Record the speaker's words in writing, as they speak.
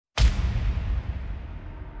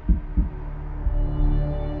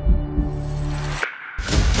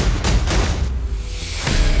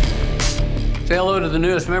Say hello to the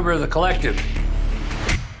newest member of the collective.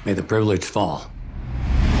 May the privilege fall.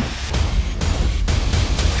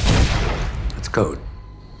 That's code.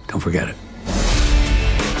 Don't forget it.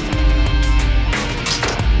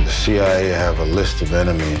 The CIA have a list of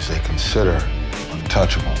enemies they consider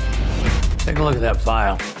untouchable. Take a look at that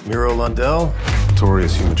file. Miro Lundell,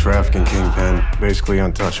 notorious human trafficking kingpin, basically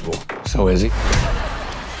untouchable. So is he?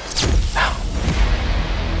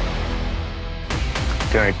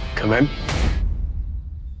 Can I come in?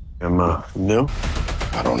 I'm new.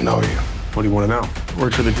 I don't know you. What do you want to know?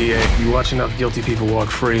 Work for the DA. You watch enough guilty people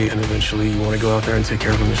walk free, and eventually you want to go out there and take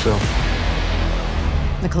care of them yourself.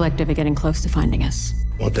 The collective are getting close to finding us.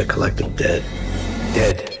 Want the collective dead.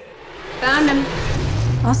 Dead. Found him.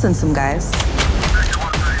 I'll send some guys.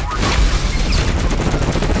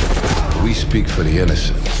 We speak for the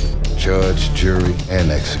innocent. Judge, jury,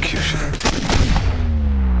 and executioner.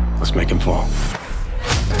 Let's make him fall.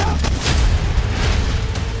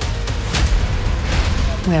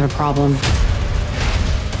 We have a problem.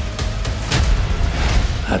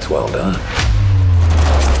 That's well done.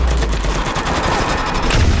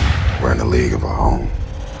 We're in a league of our own.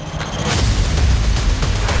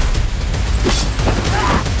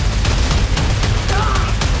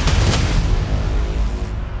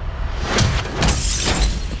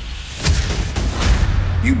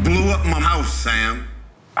 You blew up my house, Sam.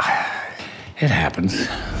 It happens.